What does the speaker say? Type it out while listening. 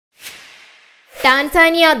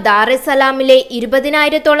Tanzania ദാറെസലാമിലെ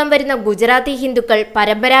 20,000-ഓളം വരുന്ന ഗുജറാത്തി ഹിന്ദുക്കൾ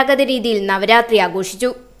പരമ്പരാഗത രീതിയിൽ നവരാത്രി ആഘോഷിച്ചു.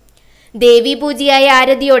 ദേവീപൂജയായ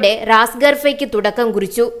ആരതിയോടെ റാസ് ഗർഭയ്ക്ക് തുടക്കം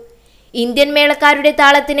കുറിച്ചു. ഇന്ത്യൻ മേളക്കാരുടെ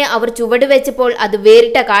താളത്തിന് അവർ ചുവടുവെച്ചപ്പോൾ അത്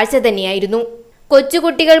വേറിട്ട കാഴ്ച തന്നെയായിരുന്നു.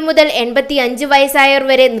 കൊച്ചുകുട്ടികൾ മുതൽ 85 വയസ്സായവർ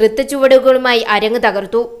വരെ നൃത്തച്ചുവടുകളുമായി അരങ്ങ്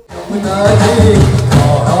തകർത്തു.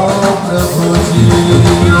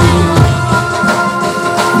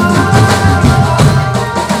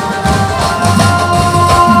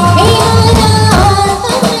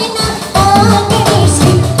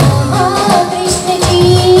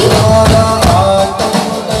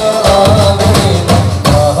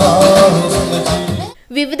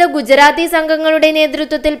 വിവിധ ഗുജറാത്തി സംഘങ്ങളുടെ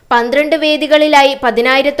നേതൃത്വത്തിൽ 12 വേദികളിലായി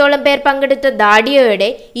 10,000-ഓളം പേർ പങ്കെടുത്ത ദാഡിയയോടെ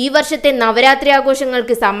ഈ വർഷത്തെ നവരാത്രി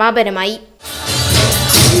ആഘോഷങ്ങൾക്ക് സമാപനമായി.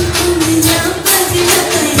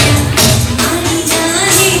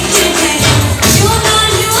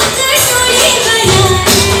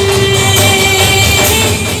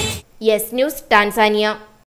 Yes news Tanzania.